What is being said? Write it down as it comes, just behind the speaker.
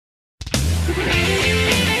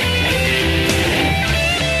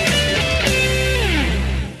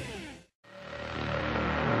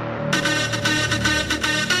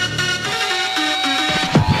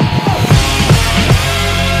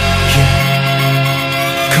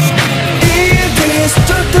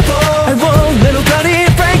I won't let nobody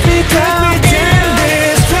break me down.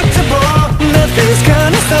 Indestructible, nothing's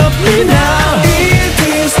gonna stop me now.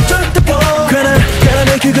 Indestructible, gonna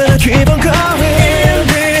make you gonna keep on going.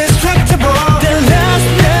 Indestructible, the last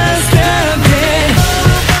man standing.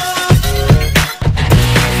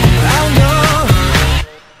 Oh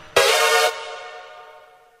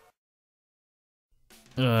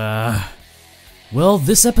no. Well,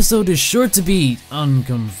 this episode is sure to be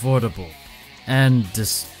uncomfortable and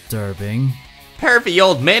disturbing. Pervy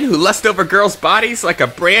old men who lust over girls' bodies like a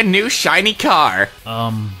brand new shiny car.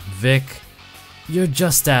 Vic, you're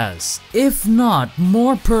just as, if not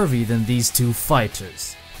more pervy than these two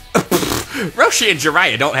fighters. Roshi and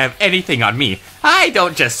Jiraiya don't have anything on me. I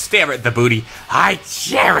don't just stare at the booty, I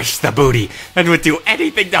cherish the booty and would do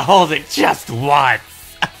anything to hold it just once.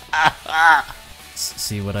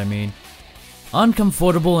 See what I mean?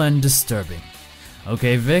 Uncomfortable and disturbing.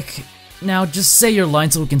 Okay, Vic, now just say your line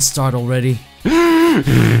so we can start already.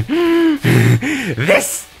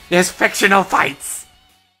 This is Fictional Fights.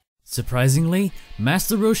 Surprisingly,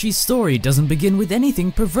 Master Roshi's story doesn't begin with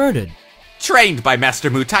anything perverted. Trained by Master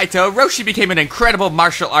Mutaito, Roshi became an incredible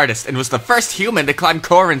martial artist and was the first human to climb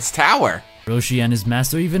Korin's tower. Roshi and his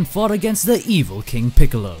master even fought against the evil King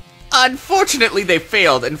Piccolo. Unfortunately, they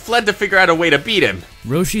failed and fled to figure out a way to beat him.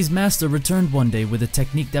 Roshi's master returned one day with a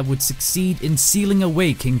technique that would succeed in sealing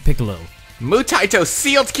away King Piccolo. Mutaito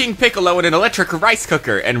sealed King Piccolo in an electric rice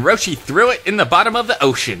cooker, and Roshi threw it in the bottom of the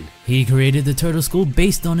ocean. He created the Turtle School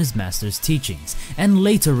based on his master's teachings, and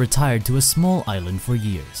later retired to a small island for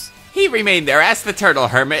years. He remained there as the Turtle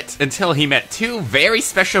Hermit until he met two very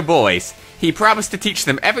special boys. He promised to teach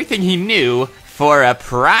them everything he knew for a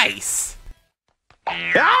price.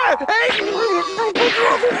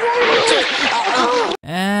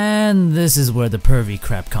 And this is where the pervy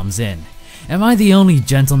crap comes in. Am I the only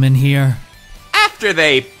gentleman here? After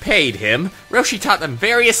they paid him, Roshi taught them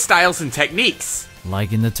various styles and techniques.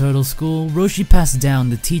 Like in the Turtle School, Roshi passed down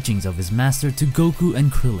the teachings of his master to Goku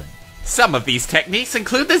and Krillin. Some of these techniques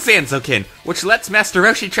include the Zanzoken, which lets Master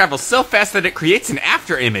Roshi travel so fast that it creates an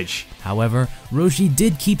afterimage. However, Roshi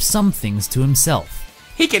did keep some things to himself.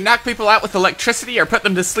 He can knock people out with electricity or put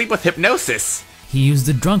them to sleep with hypnosis. He used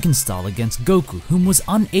the drunken style against Goku, whom was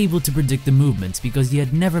unable to predict the movements because he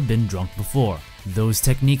had never been drunk before. Those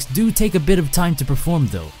techniques do take a bit of time to perform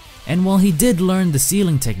though, and while he did learn the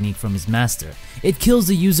sealing technique from his master, it kills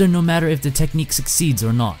the user no matter if the technique succeeds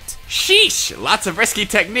or not. Sheesh, lots of risky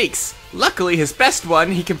techniques. Luckily his best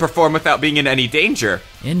one he can perform without being in any danger.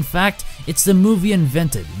 In fact, it's the move he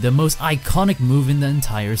invented, the most iconic move in the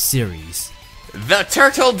entire series. The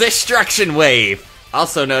Turtle Destruction Wave,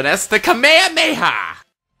 also known as the Kamehameha.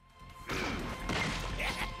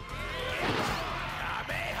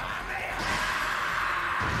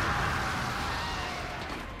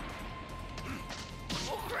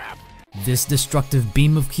 This destructive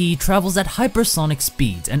beam of ki travels at hypersonic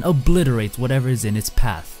speeds and obliterates whatever is in its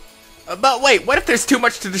path. But wait, what if there's too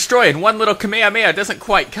much to destroy and one little Kamehameha doesn't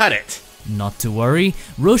quite cut it? Not to worry,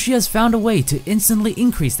 Roshi has found a way to instantly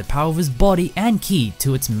increase the power of his body and ki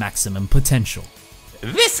to its maximum potential.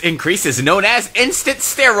 This increase is known as instant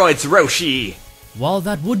steroids, Roshi! While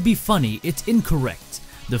that would be funny, it's incorrect.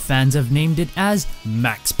 The fans have named it as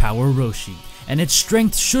Max Power Roshi, and its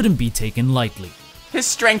strength shouldn't be taken lightly. His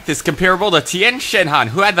strength is comparable to Tien Shinhan,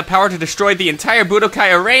 who had the power to destroy the entire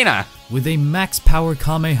Budokai Arena. With a max power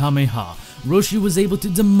Kamehameha, Roshi was able to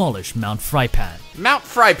demolish Mount Frypan. Mount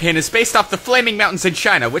Frypan is based off the Flaming Mountains in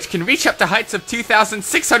China, which can reach up to heights of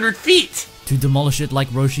 2,600 feet. To demolish it like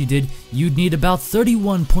Roshi did, you'd need about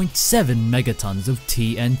 31.7 megatons of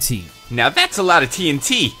TNT. Now that's a lot of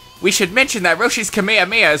TNT. We should mention that Roshi's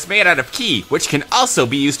Kamehameha is made out of ki, which can also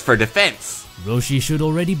be used for defense. Roshi should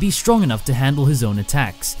already be strong enough to handle his own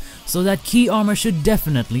attacks, so that ki armor should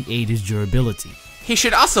definitely aid his durability. He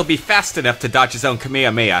should also be fast enough to dodge his own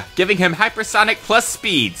Kamehameha, giving him hypersonic plus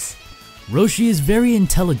speeds. Roshi is very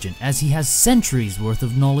intelligent as he has centuries worth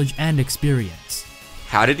of knowledge and experience.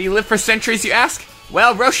 How did he live for centuries, you ask?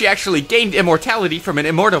 Well, Roshi actually gained immortality from an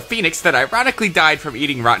immortal phoenix that ironically died from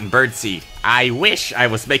eating rotten birdseed. I wish I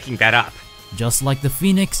was making that up. Just like the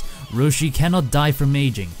phoenix, Roshi cannot die from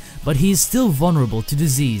aging, but he is still vulnerable to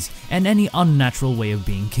disease and any unnatural way of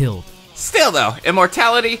being killed. Still though,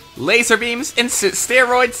 immortality, laser beams, instant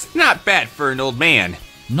steroids, not bad for an old man.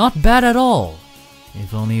 Not bad at all.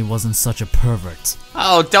 If only he wasn't such a pervert.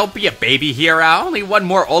 Oh, don't be a baby, Hira. Only one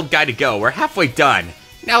more old guy to go. We're halfway done.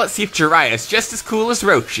 Now let's see if Jiraiya is just as cool as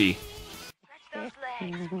Roshi. Stretch those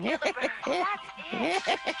legs, feel the burn. That's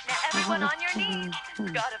it. Now everyone on your knees.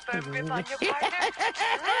 Got a firm grip on your partner.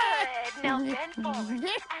 Good. Now bend forward. And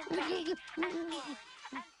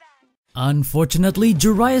back. Unfortunately,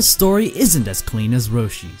 Jiraiya's story isn't as clean as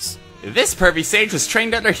Roshi's. This pervy sage was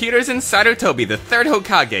trained under Hiruzen Sarutobi, the third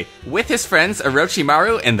Hokage, with his friends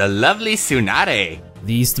Orochimaru and the lovely Tsunade.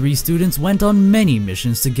 These three students went on many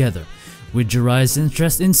missions together, with Jiraiya's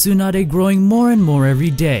interest in Tsunade growing more and more every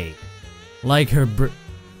day. Like her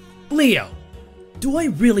Leo, do I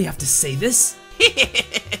really have to say this?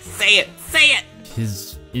 Say it, say it!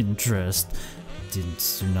 His interest in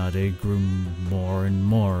Tsunade grew more and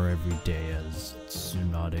more every day as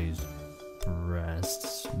Tsunade's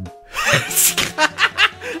breasts.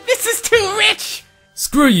 This is too rich!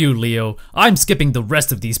 Screw you, Leo. I'm skipping the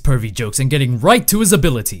rest of these pervy jokes and getting right to his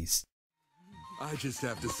abilities. I just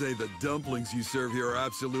have to say the dumplings you serve here are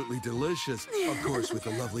absolutely delicious. Of course, with a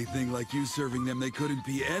lovely thing like you serving them, they couldn't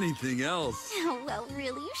be anything else. Oh, well,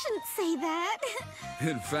 really, you shouldn't say that.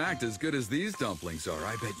 In fact, as good as these dumplings are,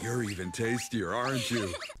 I bet you're even tastier, aren't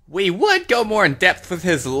you? We would go more in depth with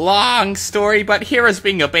his long story, but Hira's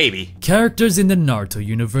being a baby. Characters in the Naruto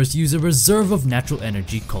universe use a reserve of natural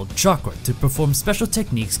energy called chakra to perform special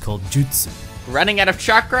techniques called jutsu. Running out of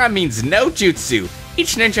chakra means no jutsu.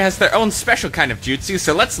 Each ninja has their own special kind of jutsu,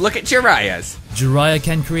 so let's look at Jiraiya's. Jiraiya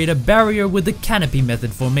can create a barrier with the canopy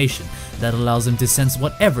method formation that allows him to sense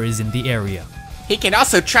whatever is in the area. He can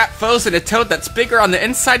also trap foes in a toad that's bigger on the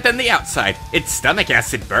inside than the outside. Its stomach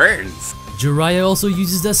acid burns. Jiraiya also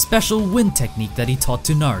uses a special wind technique that he taught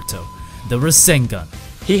to Naruto, the Rasengan.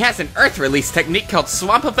 He has an earth release technique called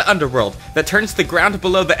Swamp of the Underworld that turns the ground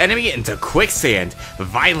below the enemy into quicksand.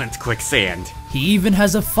 Violent quicksand. He even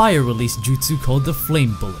has a fire release jutsu called the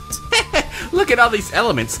Flame Bullet. Look at all these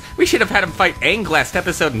elements. We should have had him fight Aang last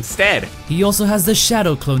episode instead. He also has the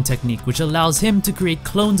Shadow Clone technique, which allows him to create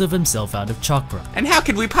clones of himself out of chakra. And how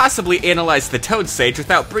could we possibly analyze the Toad Sage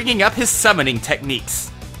without bringing up his summoning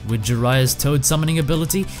techniques? With Jiraiya's Toad summoning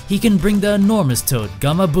ability, he can bring the enormous Toad,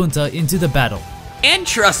 Gamabunta, into the battle. And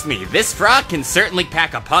trust me, this frog can certainly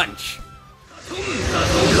pack a punch.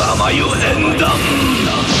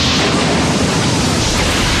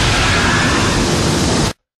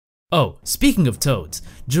 Oh, speaking of toads,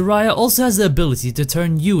 Jiraiya also has the ability to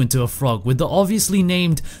turn you into a frog with the obviously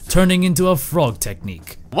named turning into a frog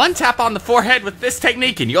technique. One tap on the forehead with this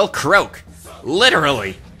technique and you'll croak.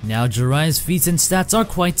 Literally. Now Jiraiya's feats and stats are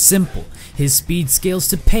quite simple. His speed scales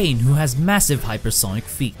to Pain, who has massive hypersonic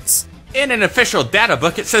feats. In an official data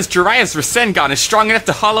book, it says Jiraiya's Rasengan is strong enough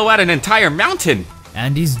to hollow out an entire mountain.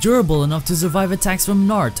 And he's durable enough to survive attacks from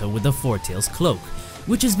Naruto with the Four Tails Cloak,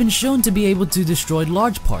 which has been shown to be able to destroy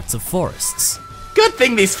large parts of forests. Good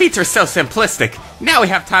thing these feats are so simplistic. Now we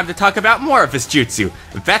have time to talk about more of his jutsu.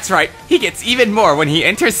 That's right, he gets even more when he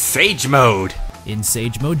enters Sage Mode. In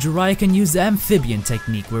Sage Mode, Jiraiya can use the Amphibian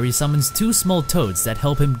technique where he summons two small toads that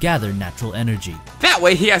help him gather natural energy. That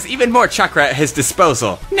way he has even more chakra at his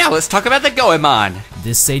disposal. Now let's talk about the Goemon.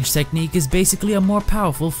 This Sage technique is basically a more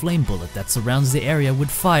powerful flame bullet that surrounds the area with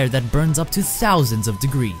fire that burns up to thousands of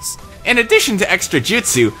degrees. In addition to extra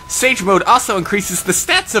jutsu, Sage Mode also increases the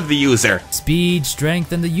stats of the user. Speed,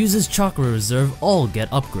 strength, and the user's chakra reserve all get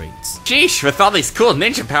upgrades. Sheesh, with all these cool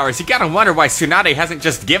ninja powers, you gotta wonder why Tsunade hasn't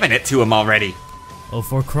just given it to him already. Oh,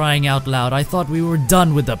 for crying out loud, I thought we were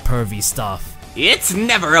done with the pervy stuff. It's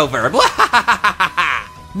never over.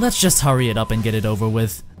 Let's just hurry it up and get it over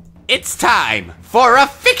with. It's time for a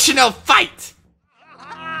fictional fight!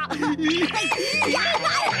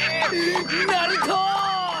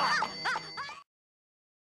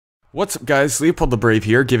 What's up guys, LeopoldTheBrave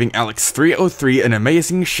here, giving Alex303 an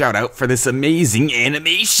amazing shout out for this amazing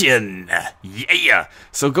animation! Yeah!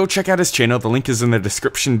 So go check out his channel, the link is in the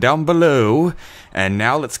description down below. And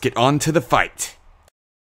now let's get on to the fight.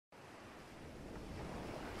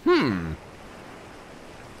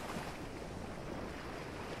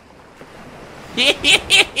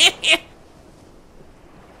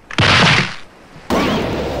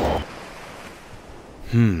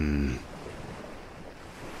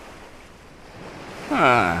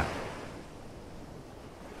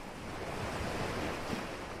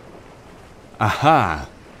 Aha.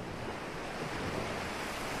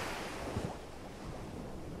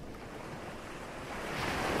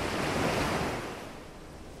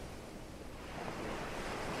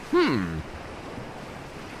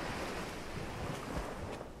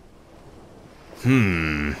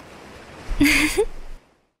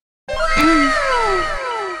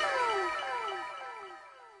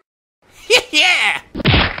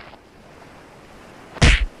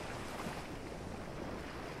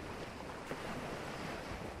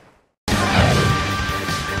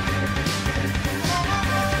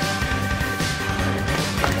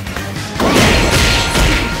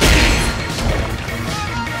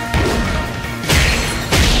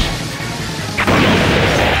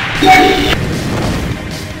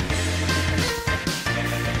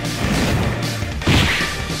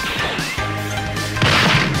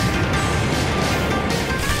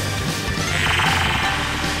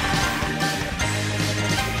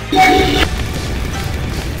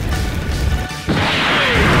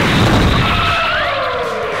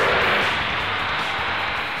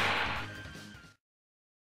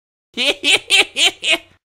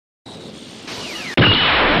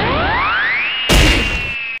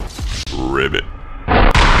 Ribbit.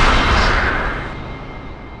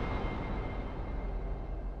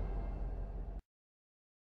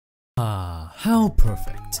 Ah, how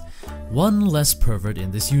perfect. One less pervert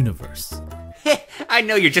in this universe. I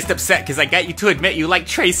know you're just upset because I got you to admit you liked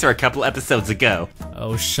Tracer a couple episodes ago.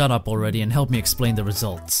 Oh, shut up already and help me explain the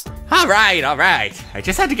results. Alright. I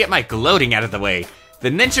just had to get my gloating out of the way. The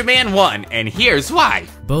Ninja Man won, and here's why.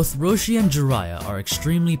 Both Roshi and Jiraiya are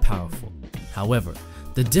extremely powerful. However,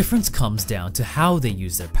 the difference comes down to how they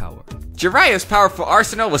use their power. Jiraiya's powerful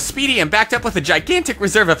arsenal was speedy and backed up with a gigantic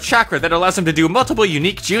reserve of chakra that allows him to do multiple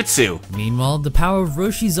unique jutsu. Meanwhile, the power of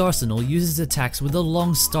Roshi's arsenal uses attacks with a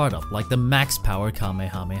long startup like the max power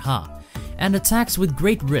Kamehameha, and attacks with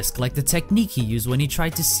great risk like the technique he used when he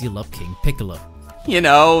tried to seal up King Piccolo. You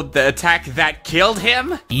know, the attack that killed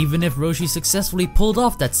him? Even if Roshi successfully pulled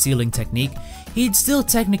off that sealing technique, he'd still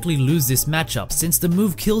technically lose this matchup since the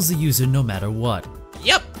move kills the user no matter what.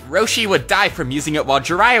 Yep, Roshi would die from using it while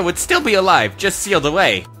Jiraiya would still be alive, just sealed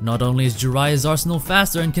away. Not only is Jiraiya's arsenal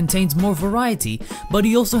faster and contains more variety, but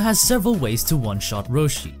he also has several ways to one-shot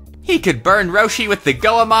Roshi. He could burn Roshi with the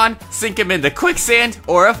Goemon, sink him into quicksand,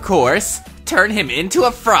 or of course, turn him into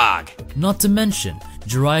a frog. Not to mention,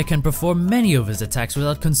 Jiraiya can perform many of his attacks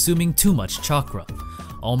without consuming too much chakra.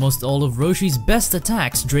 Almost all of Roshi's best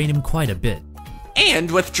attacks drain him quite a bit.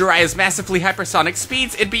 And with Jiraiya's massively hypersonic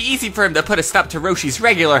speeds, it'd be easy for him to put a stop to Roshi's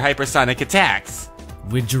regular hypersonic attacks.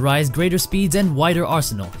 With Jiraiya's greater speeds and wider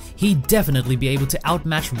arsenal, he'd definitely be able to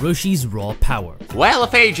outmatch Roshi's raw power. Well,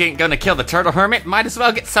 if Age ain't gonna kill the Turtle Hermit, might as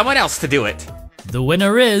well get someone else to do it. The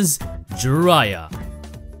winner is Jiraiya.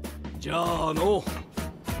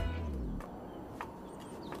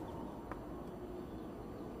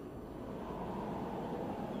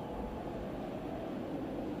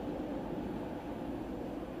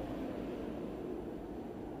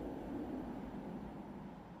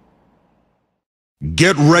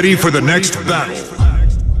 Get ready for the next battle.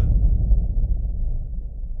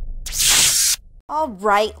 All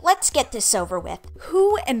right, let's get this over with.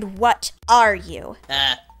 Who and what are you?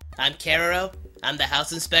 I'm Kararo. I'm the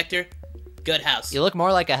house inspector. Good house. You look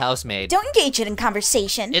more like a housemaid. Don't engage it in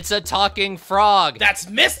conversation. It's a talking frog. That's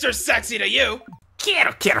Mr. Sexy to you!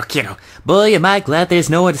 Kiddo. Boy, am I glad there's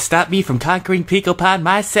no one to stop me from conquering Pico Pod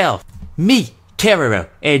myself. Me, Kararo,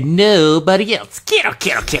 and nobody else. Kiddo.